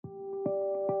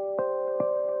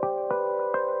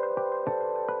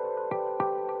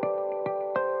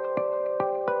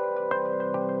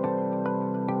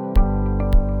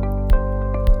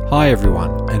Hi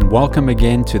everyone, and welcome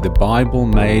again to the Bible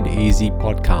Made Easy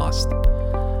podcast.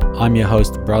 I'm your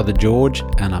host, Brother George,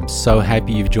 and I'm so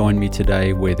happy you've joined me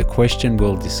today where the question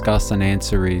we'll discuss and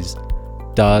answer is,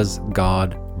 does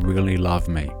God really love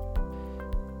me?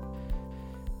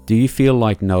 Do you feel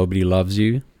like nobody loves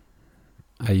you?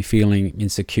 Are you feeling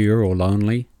insecure or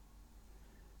lonely?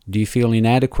 Do you feel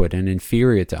inadequate and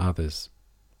inferior to others?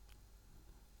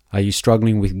 Are you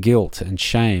struggling with guilt and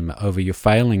shame over your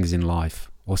failings in life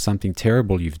or something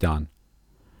terrible you've done?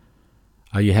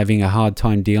 Are you having a hard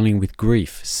time dealing with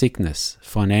grief, sickness,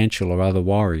 financial or other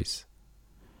worries?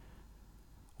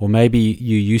 Or maybe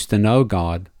you used to know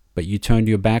God, but you turned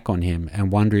your back on Him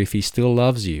and wonder if He still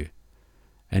loves you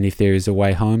and if there is a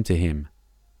way home to Him.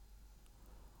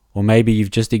 Or maybe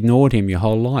you've just ignored Him your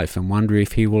whole life and wonder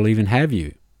if He will even have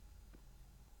you.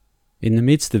 In the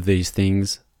midst of these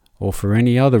things, or for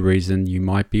any other reason you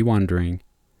might be wondering,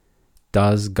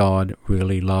 does God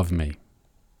really love me?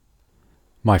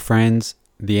 My friends,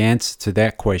 the answer to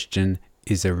that question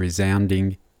is a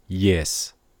resounding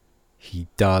yes. He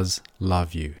does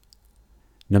love you.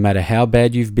 No matter how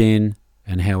bad you've been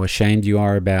and how ashamed you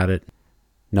are about it,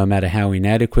 no matter how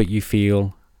inadequate you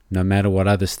feel, no matter what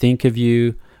others think of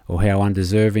you or how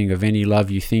undeserving of any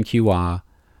love you think you are,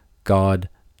 God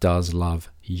does love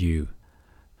you.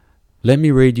 Let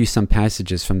me read you some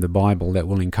passages from the Bible that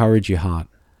will encourage your heart.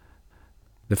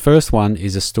 The first one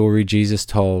is a story Jesus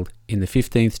told in the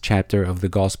 15th chapter of the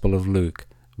Gospel of Luke,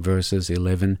 verses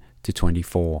 11 to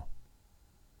 24.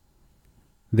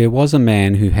 There was a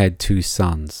man who had 2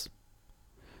 sons.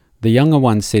 The younger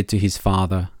one said to his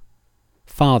father,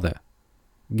 "Father,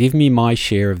 give me my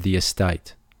share of the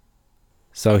estate."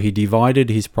 So he divided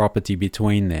his property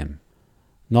between them.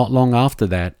 Not long after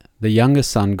that, the younger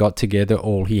son got together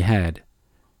all he had,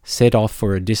 set off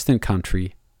for a distant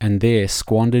country, and there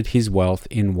squandered his wealth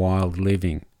in wild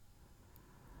living.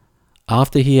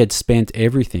 After he had spent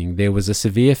everything, there was a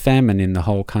severe famine in the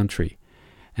whole country,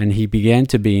 and he began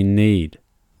to be in need.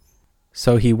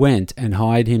 So he went and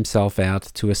hired himself out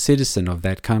to a citizen of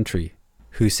that country,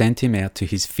 who sent him out to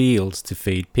his fields to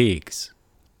feed pigs.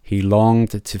 He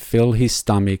longed to fill his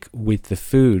stomach with the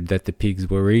food that the pigs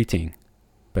were eating,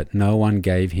 but no one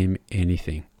gave him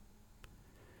anything.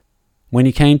 When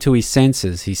he came to his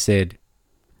senses, he said,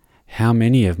 "How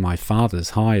many of my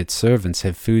father's hired servants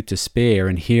have food to spare,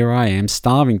 and here I am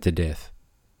starving to death?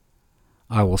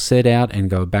 I will set out and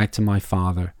go back to my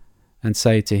father, and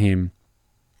say to him,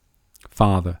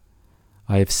 'Father,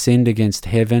 I have sinned against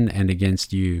heaven and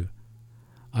against you.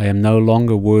 I am no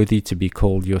longer worthy to be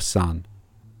called your son.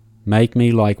 Make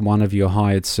me like one of your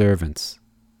hired servants.'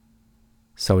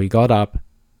 So he got up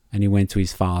and he went to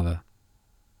his father.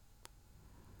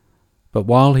 But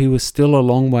while he was still a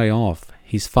long way off,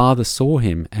 his father saw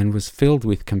him and was filled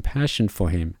with compassion for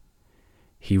him.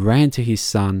 He ran to his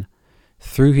son,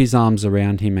 threw his arms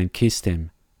around him and kissed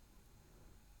him.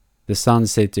 The son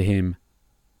said to him,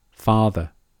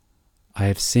 'Father, I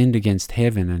have sinned against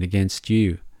heaven and against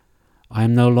you. I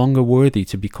am no longer worthy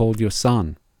to be called your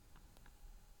son.'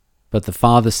 But the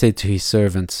father said to his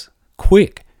servants,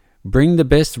 'Quick, bring the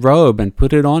best robe and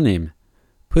put it on him.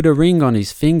 Put a ring on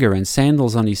his finger and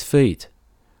sandals on his feet.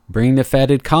 Bring the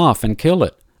fatted calf and kill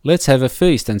it. Let's have a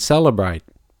feast and celebrate.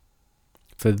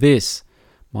 For this,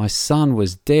 my son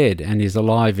was dead and is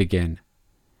alive again.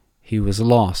 He was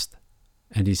lost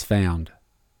and is found.'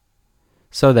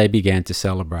 So they began to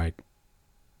celebrate."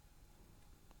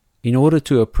 In order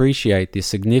to appreciate the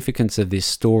significance of this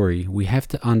story, we have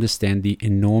to understand the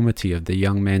enormity of the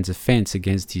young man's offense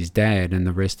against his dad and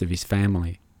the rest of his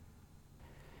family.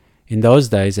 In those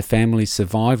days, a family's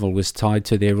survival was tied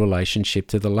to their relationship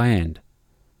to the land.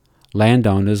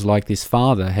 Landowners like this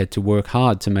father had to work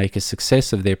hard to make a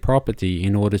success of their property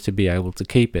in order to be able to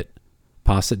keep it,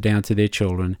 pass it down to their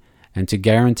children, and to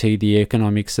guarantee the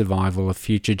economic survival of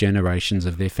future generations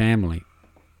of their family.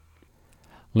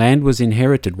 Land was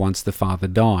inherited once the father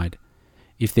died.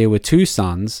 If there were 2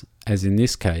 sons, as in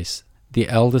this case, the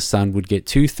elder son would get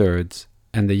 2/3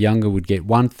 and the younger would get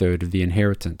 1/3 of the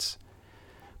inheritance.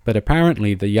 But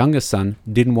apparently the younger son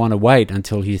didn't want to wait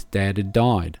until his dad had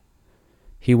died.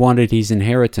 He wanted his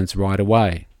inheritance right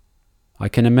away. I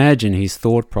can imagine his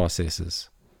thought processes.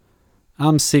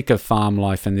 "I'm sick of farm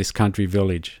life in this country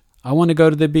village. I want to go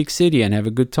to the big city and have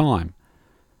a good time.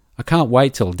 I can't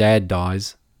wait till Dad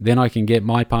dies. Then I can get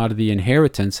my part of the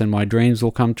inheritance and my dreams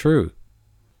will come true."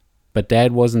 But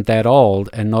Dad wasn't that old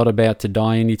and not about to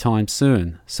die anytime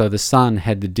soon, so the son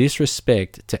had the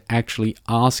disrespect to actually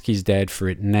ask his dad for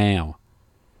it now.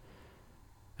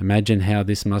 Imagine how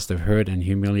this must have hurt and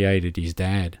humiliated his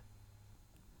dad.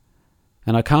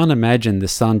 And I can't imagine the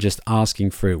son just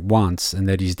asking for it once and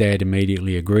that his dad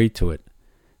immediately agreed to it.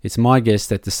 It's my guess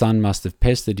that the son must have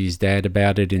pestered his dad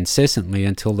about it incessantly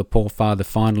until the poor father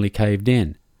finally caved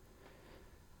in.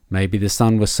 Maybe the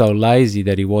son was so lazy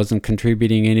that he wasn't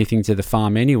contributing anything to the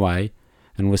farm anyway,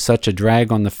 and was such a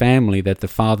drag on the family that the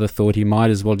father thought he might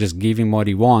as well just give him what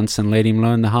he wants and let him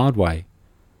learn the hard way.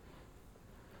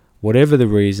 Whatever the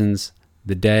reasons,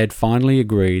 the dad finally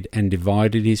agreed and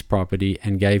divided his property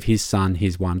and gave his son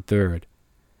his 1/3.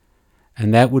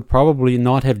 And that would probably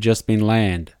not have just been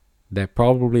land. That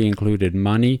probably included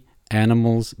money,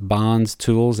 animals, barns,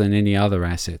 tools, and any other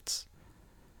assets.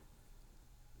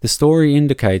 The story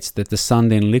indicates that the son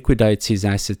then liquidates his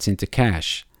assets into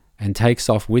cash and takes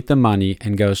off with the money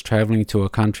and goes travelling to a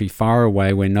country far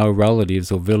away where no relatives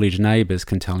or village neighbours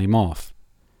can tell him off.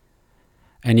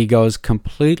 And he goes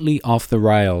completely off the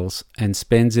rails and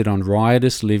spends it on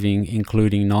riotous living,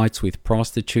 including nights with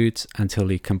prostitutes, until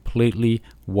he completely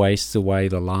wastes away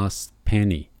the last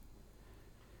penny.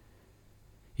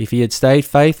 If he had stayed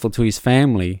faithful to his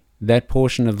family, that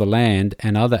portion of the land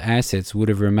and other assets would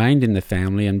have remained in the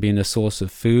family and been a source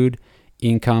of food,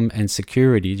 income, and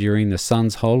security during the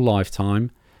son's whole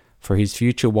lifetime, for his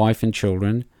future wife and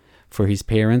children, for his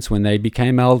parents when they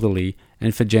became elderly,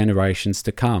 and for generations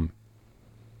to come.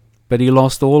 But he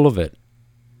lost all of it.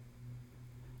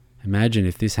 Imagine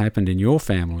if this happened in your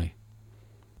family.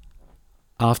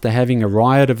 After having a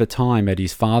riot of a time at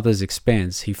his father's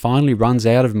expense, he finally runs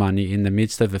out of money in the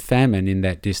midst of a famine in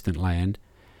that distant land,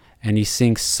 and he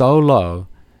sinks so low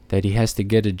that he has to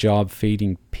get a job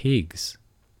feeding pigs.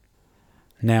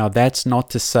 Now, that's not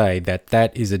to say that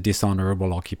that is a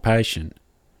dishonourable occupation.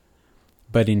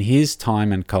 But in his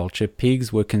time and culture,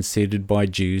 pigs were considered by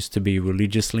Jews to be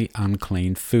religiously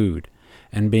unclean food,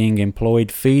 and being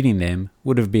employed feeding them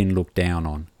would have been looked down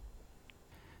on.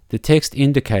 The text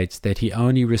indicates that he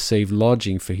only received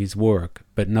lodging for his work,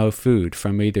 but no food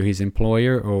from either his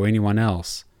employer or anyone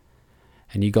else,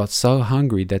 and he got so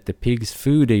hungry that the pig's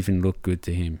food even looked good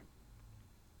to him.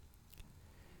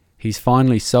 He's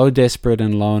finally so desperate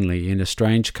and lonely in a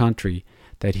strange country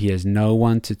that he has no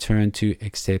one to turn to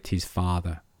except his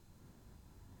father.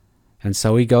 And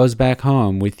so he goes back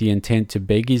home with the intent to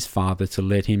beg his father to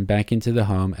let him back into the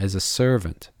home as a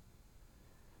servant.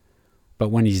 But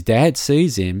when his dad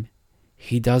sees him,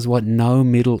 he does what no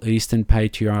Middle Eastern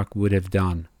patriarch would have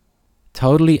done.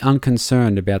 Totally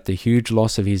unconcerned about the huge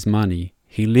loss of his money,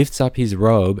 he lifts up his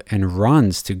robe and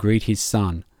runs to greet his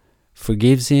son,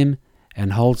 forgives him,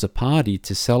 and holds a party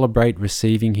to celebrate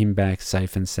receiving him back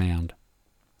safe and sound.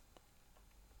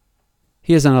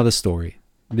 Here's another story,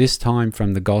 this time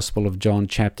from the Gospel of John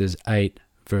chapters 8,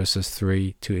 verses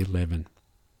 3 to 11.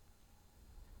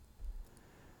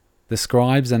 The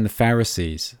scribes and the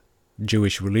Pharisees,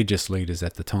 Jewish religious leaders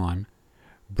at the time,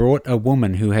 brought a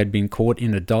woman who had been caught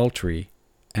in adultery,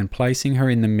 and placing her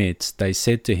in the midst, they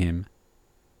said to him,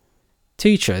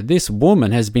 "Teacher, this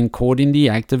woman has been caught in the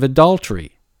act of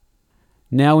adultery.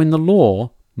 Now in the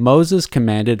law, Moses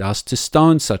commanded us to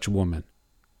stone such woman.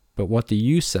 But what do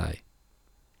you say?"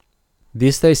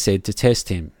 This they said to test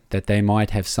him, that they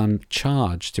might have some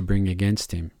charge to bring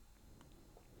against him.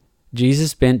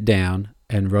 Jesus bent down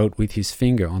and wrote with his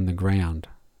finger on the ground.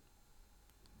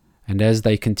 And as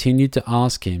they continued to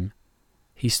ask him,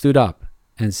 he stood up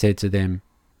and said to them,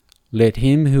 "Let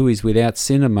him who is without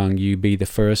sin among you be the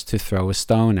first to throw a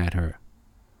stone at her."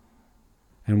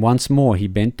 And once more he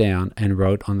bent down and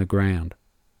wrote on the ground.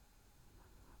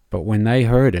 But when they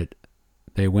heard it,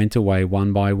 they went away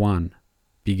one by one,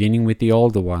 beginning with the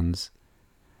older ones,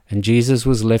 and Jesus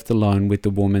was left alone with the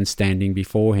woman standing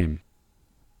before him.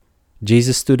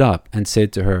 Jesus stood up and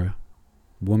said to her,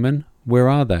 "Woman, where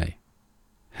are they?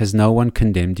 Has no one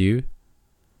condemned you?"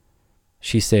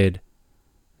 She said,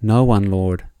 "No one,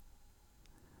 Lord."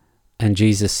 And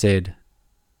Jesus said,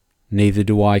 "Neither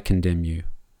do I condemn you.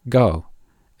 Go,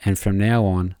 and from now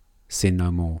on, sin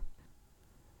no more."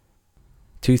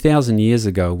 2,000 years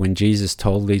ago, when Jesus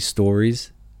told these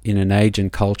stories, in an age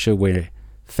and culture where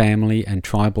family and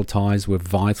tribal ties were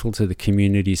vital to the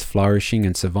community's flourishing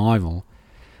and survival,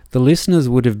 the listeners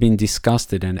would have been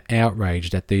disgusted and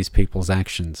outraged at these people's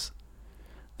actions.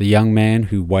 The young man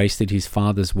who wasted his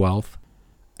father's wealth,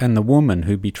 and the woman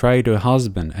who betrayed her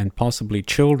husband and possibly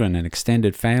children and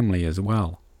extended family as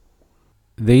well.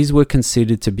 These were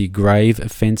considered to be grave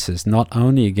offences not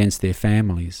only against their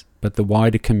families, but the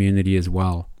wider community as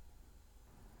well.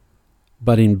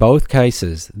 But in both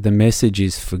cases, the message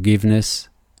is forgiveness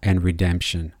and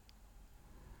redemption.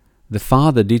 The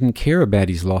father didn't care about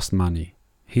his lost money.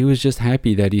 He was just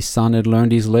happy that his son had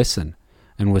learned his lesson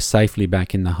and was safely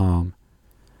back in the home.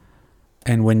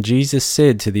 And when Jesus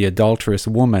said to the adulterous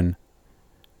woman,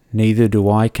 "Neither do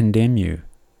I condemn you.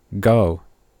 Go,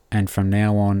 and from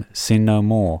now on sin no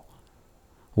more,"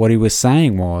 what he was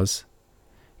saying was,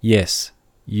 yes,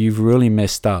 you've really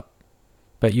messed up,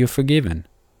 but you're forgiven,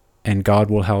 and God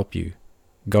will help you.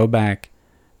 Go back,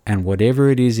 and whatever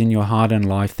it is in your heart and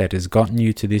life that has gotten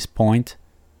you to this point,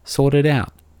 sort it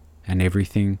out, and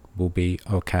everything will be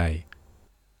okay.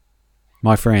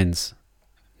 My friends,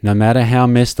 no matter how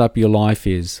messed up your life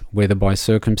is, whether by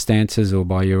circumstances or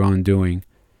by your own doing,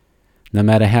 no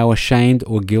matter how ashamed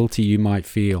or guilty you might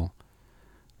feel,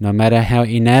 no matter how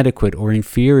inadequate or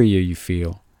inferior you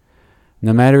feel,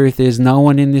 no matter if there's no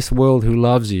one in this world who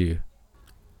loves you,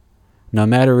 no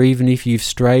matter even if you've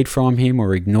strayed from Him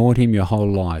or ignored Him your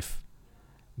whole life,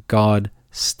 God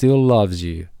still loves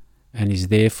you and is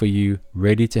there for you,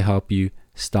 ready to help you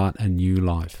start a new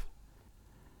life.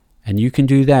 And you can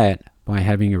do that by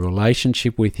having a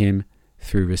relationship with Him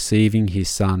through receiving His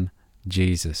Son,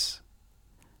 Jesus.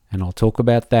 And I'll talk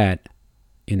about that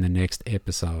in the next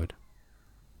episode.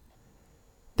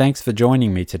 Thanks for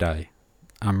joining me today.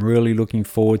 I'm really looking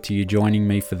forward to you joining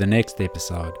me for the next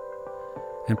episode.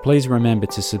 And please remember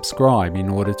to subscribe in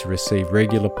order to receive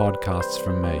regular podcasts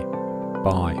from me.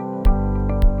 Bye.